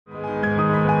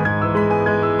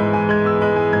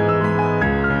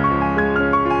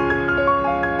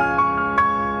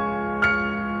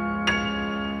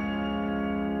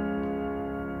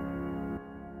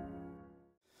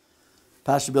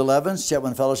Pastor Bill Evans,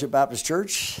 Chetwynd Fellowship Baptist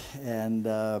Church, and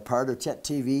part of CHET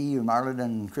TV, Marlon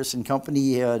and Christian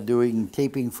Company, doing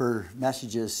taping for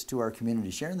messages to our community,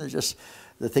 sharing just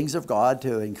the things of God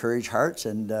to encourage hearts.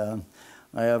 And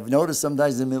I have noticed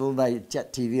sometimes in the middle of the night,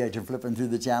 CHET TV, I turn flipping through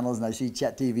the channels and I see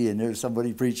CHET TV and there's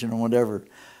somebody preaching or whatever.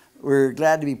 We're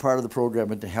glad to be part of the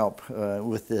program and to help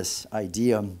with this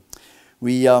idea.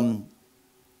 We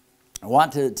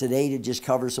want today to just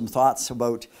cover some thoughts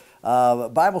about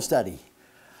Bible study.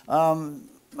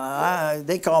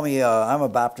 They call me, I'm a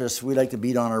Baptist, we like to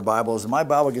beat on our Bibles, and my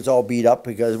Bible gets all beat up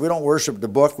because we don't worship the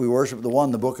book, we worship the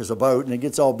one the book is about, and it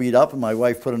gets all beat up, and my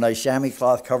wife put a nice chamois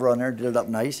cloth cover on there, did it up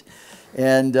nice.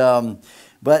 And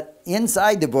but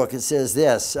inside the book it says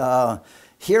this,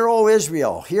 Hear, O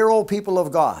Israel, hear, O people of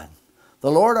God,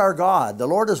 the Lord our God, the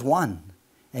Lord is one,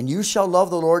 and you shall love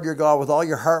the Lord your God with all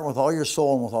your heart, with all your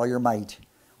soul, and with all your might,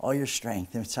 all your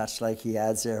strength, and such like he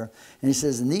adds there. And he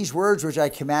says, and these words which I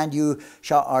commanding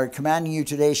you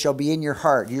today shall be in your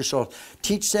heart. You shall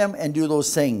teach them and do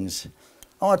those things.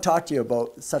 I want to talk to you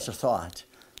about such a thought.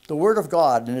 The Word of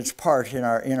God and its part in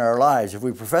our lives. If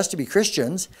we profess to be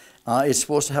Christians, it's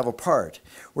supposed to have a part.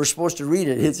 We're supposed to read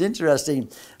it. It's interesting.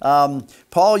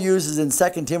 Paul uses in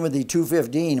 2 Timothy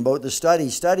 2:15 about the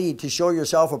study to show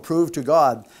yourself approved to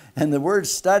God. And the word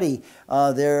study,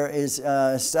 there is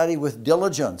study with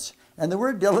diligence. And the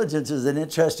word diligence is an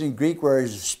interesting Greek word,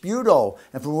 is spudo.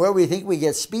 And from where we think we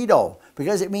get speedo,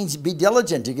 because it means be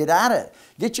diligent, to get at it.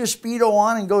 Get your speedo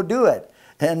on and go do it.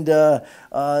 And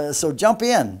so jump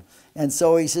in. And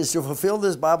so he says to fulfill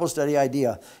this Bible study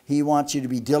idea, he wants you to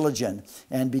be diligent.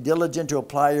 And be diligent to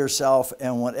apply yourself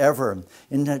and whatever.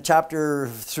 In chapter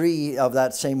 3 of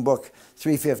that same book,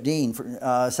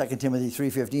 3:15, 2 Timothy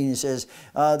 3:15, he says,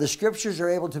 the scriptures are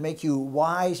able to make you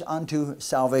wise unto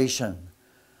salvation.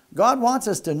 God wants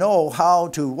us to know how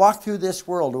to walk through this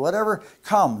world, whatever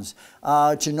comes,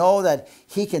 to know that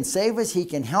he can save us, he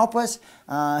can help us,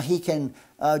 he can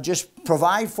just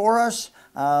provide for us.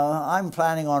 I'm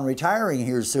planning on retiring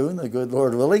here soon, the good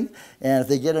Lord willing, and if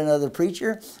they get another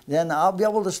preacher, then I'll be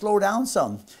able to slow down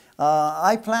some.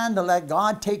 I plan to let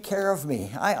God take care of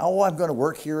me. I'm going to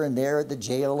work here and there at the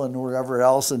jail and wherever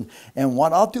else, and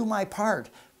I'll do my part.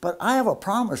 But I have a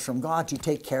promise from God to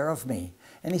take care of me.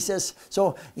 And he says,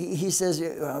 he says,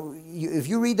 if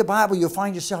you read the Bible, you'll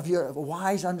find yourself, you're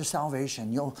wise unto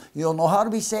salvation. You'll know how to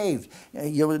be saved.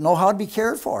 You'll know how to be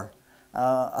cared for.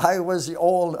 I was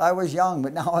young,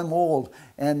 but now I'm old.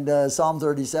 And Psalm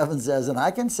 37 says, and I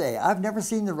can say, I've never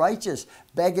seen the righteous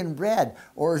begging bread,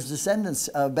 or his descendants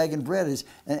begging bread,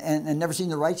 and never seen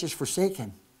the righteous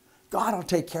forsaken. God will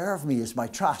take care of me is my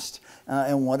trust,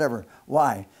 and whatever.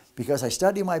 Why? Because I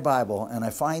study my Bible, and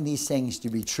I find these things to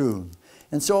be true.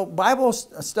 And so Bible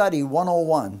study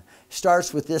 101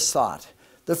 starts with this thought.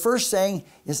 The first thing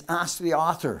is ask the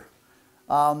author.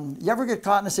 You ever get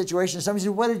caught in a situation, somebody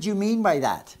says, what did you mean by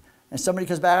that? And somebody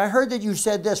comes back, I heard that you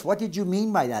said this. What did you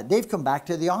mean by that? They've come back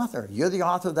to the author. You're the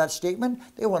author of that statement.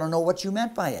 They want to know what you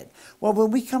meant by it. Well,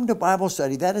 when we come to Bible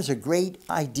study, that is a great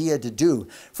idea to do.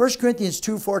 1 Corinthians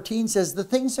 2:14 says, the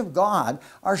things of God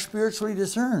are spiritually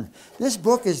discerned. This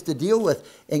book is to deal with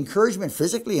encouragement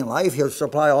physically in life. He'll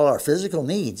supply all our physical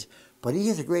needs. But he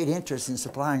has a great interest in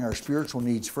supplying our spiritual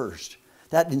needs first.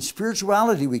 That in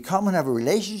spirituality we come and have a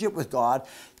relationship with God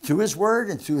through his word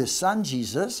and through his son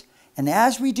Jesus. And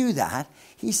as we do that,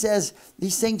 he says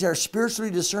these things are spiritually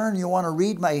discerned. You want to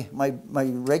read my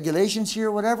regulations here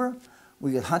or whatever?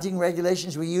 We got hunting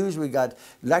regulations we use. We got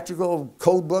electrical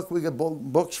code book. We got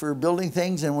books for building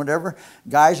things and whatever.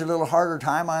 Guys are a little harder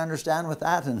time, I understand, with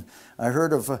that. And I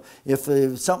heard of if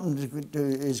something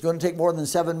is going to take more than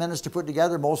 7 minutes to put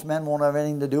together, most men won't have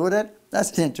anything to do with it.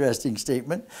 That's an interesting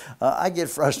statement. I get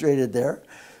frustrated there.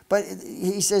 But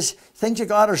he says things of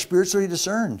God are spiritually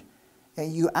discerned.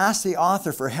 And you ask the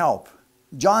author for help.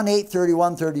 John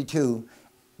 8:31-32,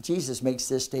 Jesus makes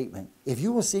this statement. If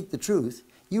you will seek the truth,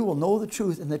 you will know the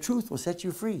truth, and the truth will set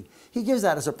you free. He gives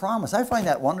that as a promise. I find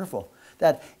that wonderful.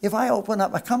 That if I open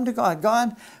up, I come to God,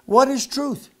 God, what is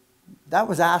truth? That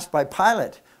was asked by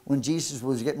Pilate when Jesus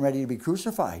was getting ready to be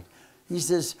crucified. He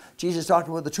says, Jesus talked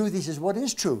about the truth. He says, what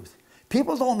is truth?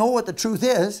 People don't know what the truth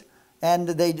is, and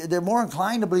they're more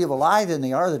inclined to believe a lie than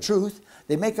they are the truth.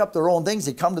 They make up their own things.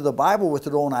 They come to the Bible with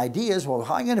their own ideas. Well,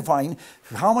 how am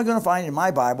I going to find in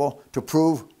my Bible to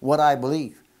prove what I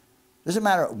believe? Doesn't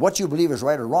matter what you believe is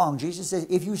right or wrong. Jesus says,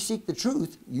 if you seek the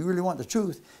truth, you really want the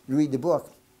truth, you read the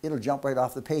book, it'll jump right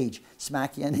off the page,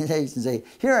 smack you in the face and say,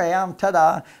 here I am,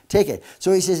 ta-da, take it.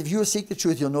 So he says, if you will seek the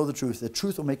truth, you'll know the truth. The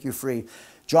truth will make you free.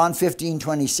 John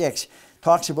 15:26,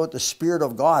 talks about the Spirit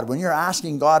of God. When you're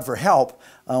asking God for help,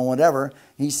 whatever,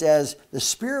 he says the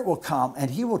Spirit will come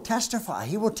and he will testify.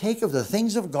 He will take of the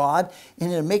things of God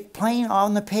and it'll make plain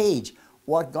on the page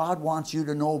what God wants you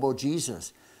to know about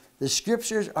Jesus. The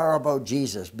scriptures are about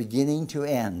Jesus, beginning to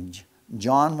end.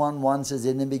 John 1:1 says,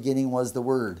 in the beginning was the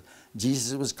Word.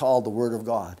 Jesus was called the Word of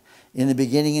God. In the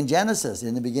beginning in Genesis,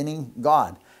 in the beginning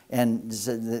God. And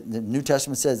the New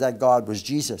Testament says that God was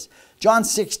Jesus. John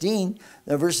 16,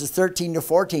 verses 13 to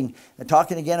 14,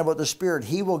 talking again about the Spirit.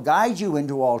 He will guide you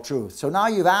into all truth. So now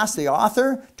you've asked the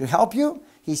author to help you.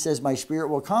 He says, my Spirit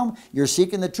will come. You're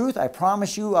seeking the truth. I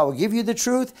promise you I will give you the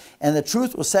truth, and the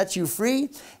truth will set you free.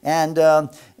 And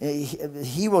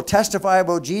he will testify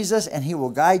about Jesus, and he will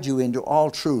guide you into all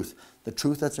truth. The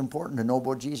truth that's important to know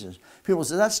about Jesus. People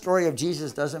say, that story of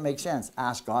Jesus doesn't make sense.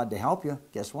 Ask God to help you.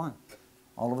 Guess what?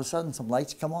 All of a sudden, some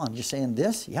lights come on. You're saying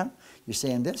this, yeah. You're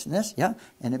saying this and this, yeah.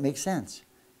 And it makes sense.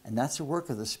 And that's the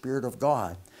work of the Spirit of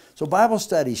God. So Bible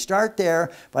study, start there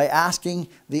by asking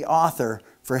the author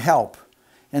for help.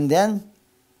 And then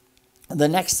the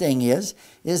next thing is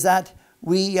that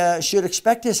we should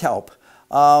expect his help.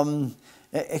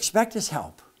 Expect his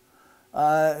help.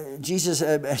 Jesus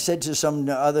said to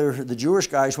the Jewish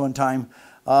guys one time,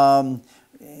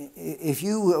 if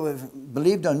you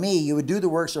believed on me, you would do the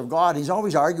works of God. He's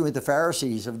always arguing with the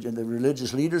Pharisees, the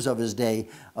religious leaders of his day,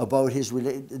 about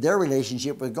their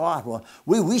relationship with God. Well,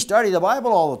 we study the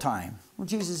Bible all the time. Well,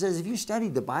 Jesus says, if you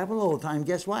studied the Bible all the time,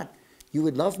 guess what? You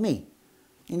would love me.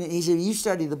 And he said, you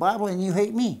study the Bible and you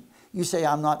hate me. You say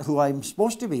I'm not who I'm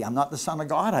supposed to be. I'm not the Son of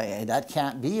God. That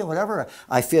can't be, or whatever.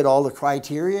 I fit all the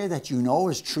criteria that you know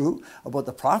is true about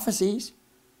the prophecies.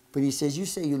 But he says, you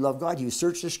say you love God. You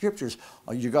search the scriptures.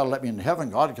 Oh, you got to let me into heaven,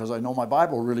 God, because I know my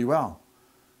Bible really well.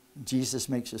 Jesus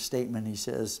makes a statement. He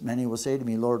says, many will say to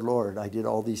me, Lord, Lord, I did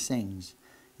all these things.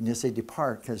 And you'll say,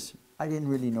 depart, because I didn't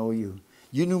really know you.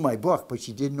 You knew my book, but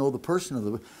you didn't know the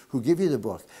person who gave you the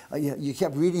book. You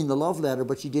kept reading the love letter,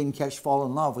 but you didn't fall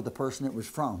in love with the person it was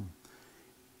from.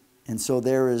 And so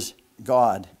there is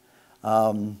God.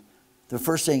 The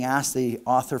first thing, ask the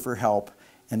author for help,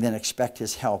 and then expect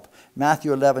his help.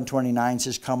 Matthew 11:29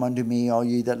 says, come unto me, all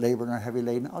ye that labor and are heavy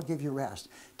laden, I'll give you rest.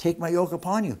 Take my yoke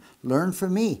upon you. Learn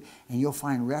from me, and you'll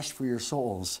find rest for your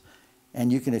souls.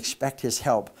 And you can expect his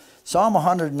help. Psalm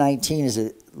 119 is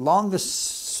the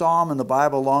longest psalm in the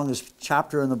Bible, longest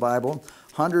chapter in the Bible.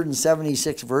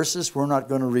 176 verses. We're not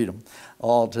going to read them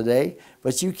all today,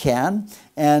 but you can.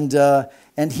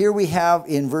 And here we have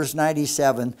in verse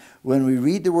 97, when we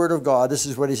read the Word of God, this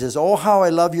is what he says, oh, how I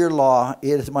love your law.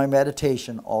 It is my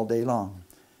meditation all day long.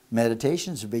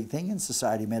 Meditation is a big thing in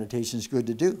society. Meditation is good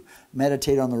to do.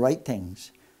 Meditate on the right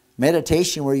things.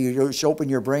 Meditation where you just open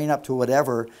your brain up to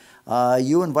whatever.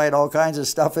 You invite all kinds of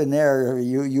stuff in there.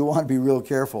 You want to be real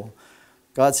careful.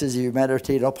 God says, you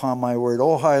meditate upon my word.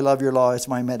 Oh, how I love your law. It's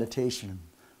my meditation.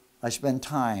 I spend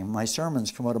time. My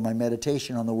sermons come out of my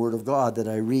meditation on the Word of God that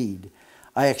I read.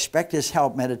 I expect his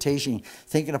help. Meditation,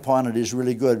 thinking upon it is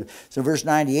really good. So verse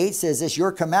 98 says this,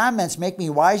 your commandments make me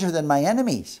wiser than my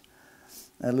enemies.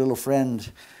 A little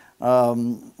friend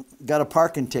got a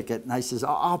parking ticket, and I says,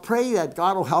 I'll pray that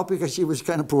God will help you, because she was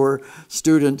kind of poor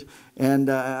student. And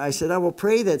I said, I will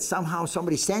pray that somehow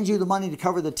somebody sends you the money to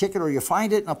cover the ticket, or you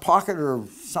find it in a pocket or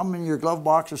some in your glove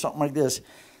box or something like this.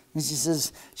 And she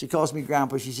says, she calls me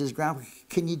Grandpa. She says, Grandpa,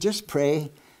 can you just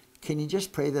pray? Can you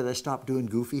just pray that I stop doing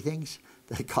goofy things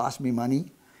that cost me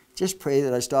money? Just pray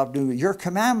that I stop doing it. Your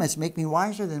commandments make me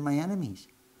wiser than my enemies.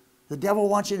 The devil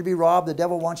wants you to be robbed. The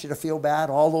devil wants you to feel bad,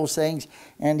 all those things.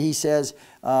 And he says,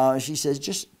 she says,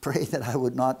 just pray that I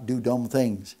would not do dumb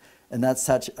things. And that's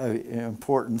such an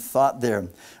important thought there.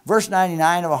 Verse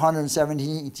 99 of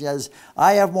 117 says,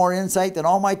 I have more insight than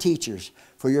all my teachers,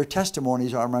 for your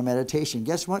testimonies are my meditation.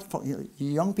 Guess what, you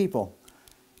young people?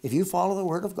 If you follow the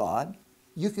Word of God,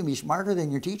 you can be smarter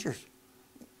than your teachers.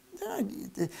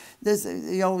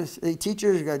 There's,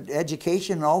 teachers got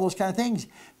education and all those kind of things.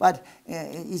 But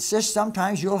it's just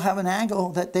sometimes you'll have an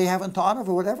angle that they haven't thought of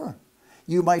or whatever.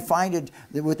 You might find it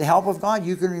that with the help of God,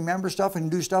 you can remember stuff and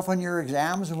do stuff on your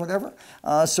exams and whatever.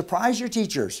 Surprise your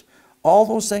teachers. All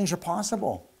those things are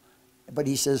possible. But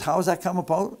he says, how does that come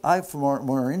about? I have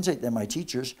more insight than my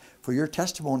teachers, for your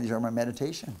testimonies are my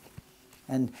meditation.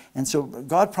 And so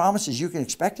God promises you can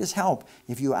expect his help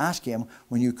if you ask him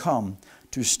when you come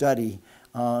to study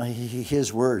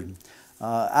his word.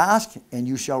 Ask and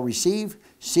you shall receive.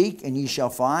 Seek and ye shall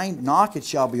find. Knock, it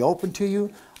shall be opened to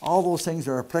you. All those things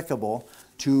are applicable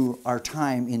to our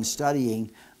time in studying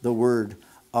the Word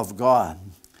of God.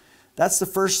 That's the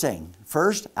first thing.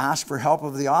 First, ask for help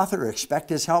of the author. Expect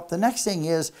his help. The next thing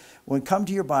is, when you come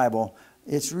to your Bible,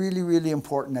 It's really, really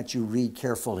important that you read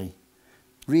carefully.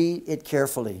 Read it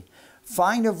carefully.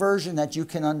 Find a version that you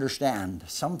can understand.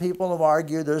 Some people have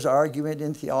argued, there's argument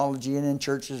in theology and in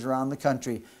churches around the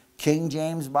country. King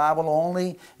James Bible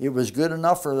only, it was good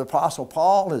enough for the Apostle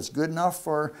Paul, it's good enough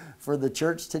for the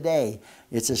church today.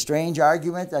 It's a strange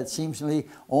argument that seems to be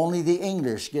only the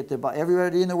English get the Bible.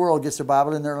 Everybody in the world gets the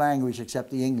Bible in their language except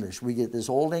the English. We get this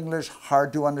old English,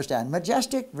 hard to understand.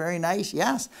 Majestic, very nice,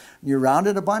 yes. You're around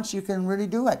it a bunch, you can really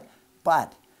do it.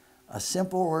 But a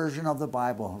simple version of the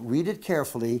Bible, read it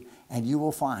carefully, and you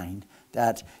will find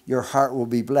that your heart will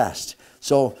be blessed.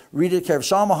 So read it carefully.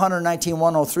 Psalm 119,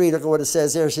 103, look at what it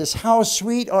says there. It says, how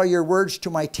sweet are your words to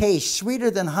my taste, sweeter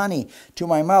than honey to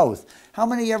my mouth. How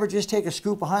many of you ever just take a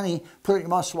scoop of honey, put it in your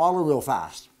mouth, swallow real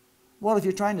fast? Well, if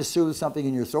you're trying to soothe something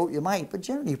in your throat, you might. But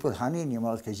generally you put honey in your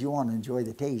mouth because you want to enjoy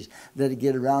the taste. Let it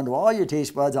get around to all your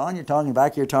taste buds, on your tongue and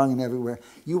back of your tongue and everywhere.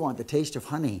 You want the taste of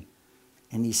honey.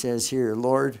 And he says here,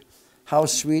 Lord, how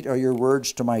sweet are your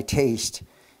words to my taste,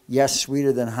 yes,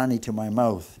 sweeter than honey to my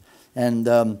mouth. And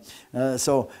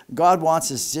so God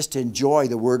wants us just to enjoy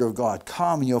the Word of God.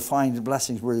 Come and you'll find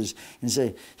blessings. And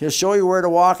say, He'll show you where to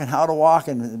walk and how to walk,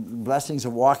 and blessings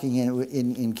of walking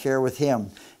in care with Him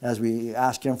as we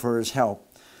ask Him for His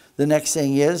help. The next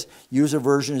thing is, use a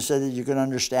version so that you can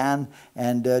understand.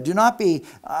 And do not be,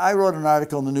 I wrote an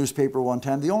article in the newspaper one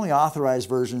time, the only authorized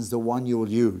version is the one you will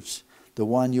use. The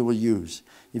one you will use.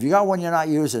 If you got one you're not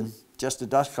using, just a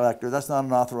dust collector, that's not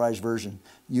an authorized version.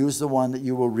 Use the one that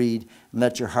you will read and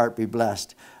let your heart be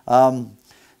blessed.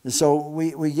 So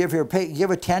we give here,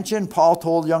 give attention. Paul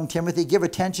told young Timothy, give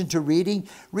attention to reading.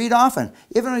 Read often.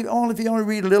 If you only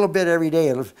read a little bit every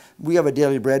day. We have a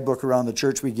daily bread book around the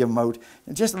church. We give them out.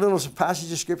 And just a little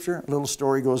passage of scripture, a little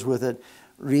story goes with it.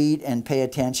 Read and pay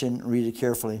attention. Read it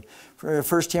carefully. 1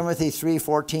 Timothy 3,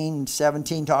 14,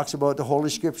 17 talks about the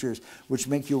Holy Scriptures, which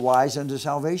make you wise unto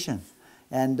salvation.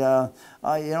 And,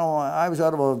 I was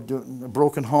out of a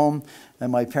broken home,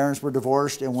 and my parents were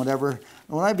divorced and whatever.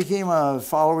 And when I became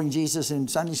following Jesus in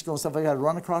Sunday school and stuff like that, I'd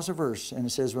run across a verse, and it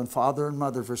says, when father and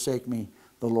mother forsake me,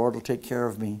 the Lord will take care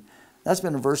of me. That's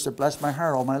been a verse that blessed my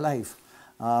heart all my life,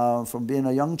 from being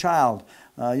a young child,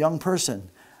 a young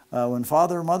person. When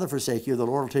father and mother forsake you, the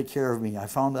Lord will take care of me. I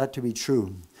found that to be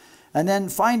true. And then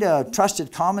find a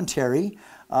trusted commentary.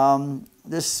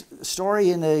 This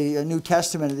story in the New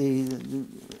Testament, the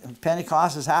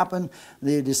Pentecost has happened.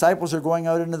 The disciples are going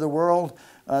out into the world.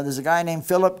 There's a guy named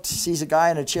Philip, sees a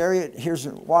guy in a chariot,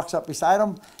 walks up beside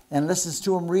him and listens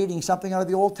to him reading something out of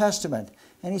the Old Testament.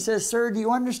 And he says, sir, do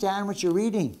you understand what you're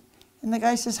reading? And the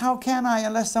guy says, how can I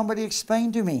unless somebody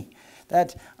explained to me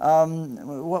that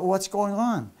what's going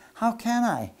on? How can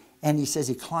I? And he says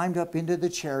he climbed up into the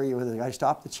chariot with the guy,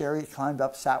 stopped the chariot, climbed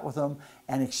up, sat with him,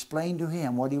 and explained to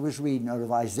him what he was reading out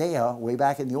of Isaiah, way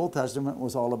back in the Old Testament,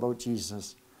 was all about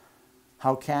Jesus.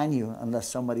 How can you unless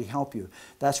somebody help you?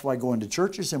 That's why going to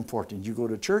church is important. You go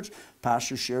to church,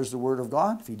 pastor shares the Word of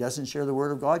God. If he doesn't share the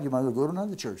Word of God, you might as well go to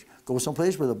another church. Go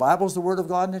someplace where the Bible's the Word of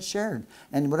God and it's shared,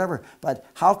 and whatever. But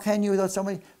how can you, without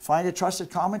somebody, find a trusted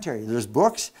commentary? There's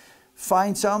books.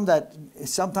 Find some that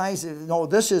sometimes, no,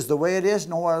 this is the way it is,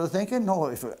 no other thinking. No,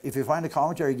 if you find a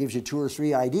commentary, it gives you 2 or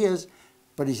 3 ideas,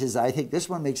 but he says, I think this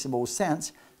one makes the most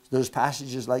sense. There's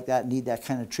passages like that need that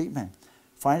kind of treatment.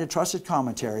 Find a trusted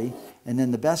commentary, and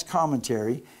then the best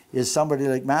commentary is somebody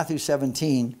like Matthew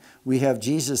 17. We have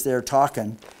Jesus there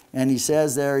talking, and he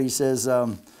says there,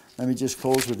 let me just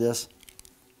close with this.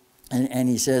 And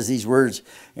he says these words.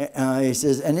 He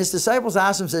says, and his disciples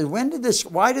asked him, says,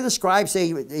 why did the scribes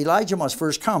say Elijah must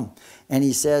first come? And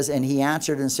he says, and he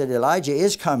answered and said, Elijah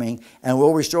is coming and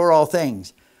will restore all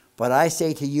things. But I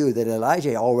say to you that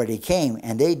Elijah already came,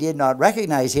 and they did not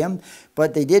recognize him,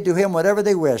 but they did to him whatever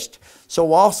they wished.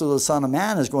 So also the Son of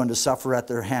Man is going to suffer at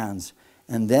their hands.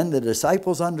 And then the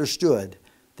disciples understood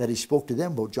that he spoke to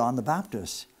them about John the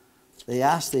Baptist. They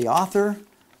asked the author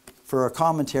for a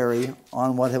commentary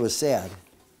on what was said,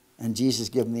 and Jesus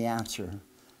gave them the answer. You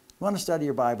want to study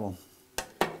your Bible?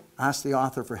 Ask the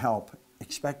author for help.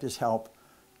 Expect his help.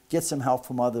 Get some help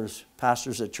from others,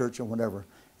 pastors at church and whatever,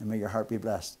 and may your heart be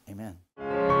blessed. Amen.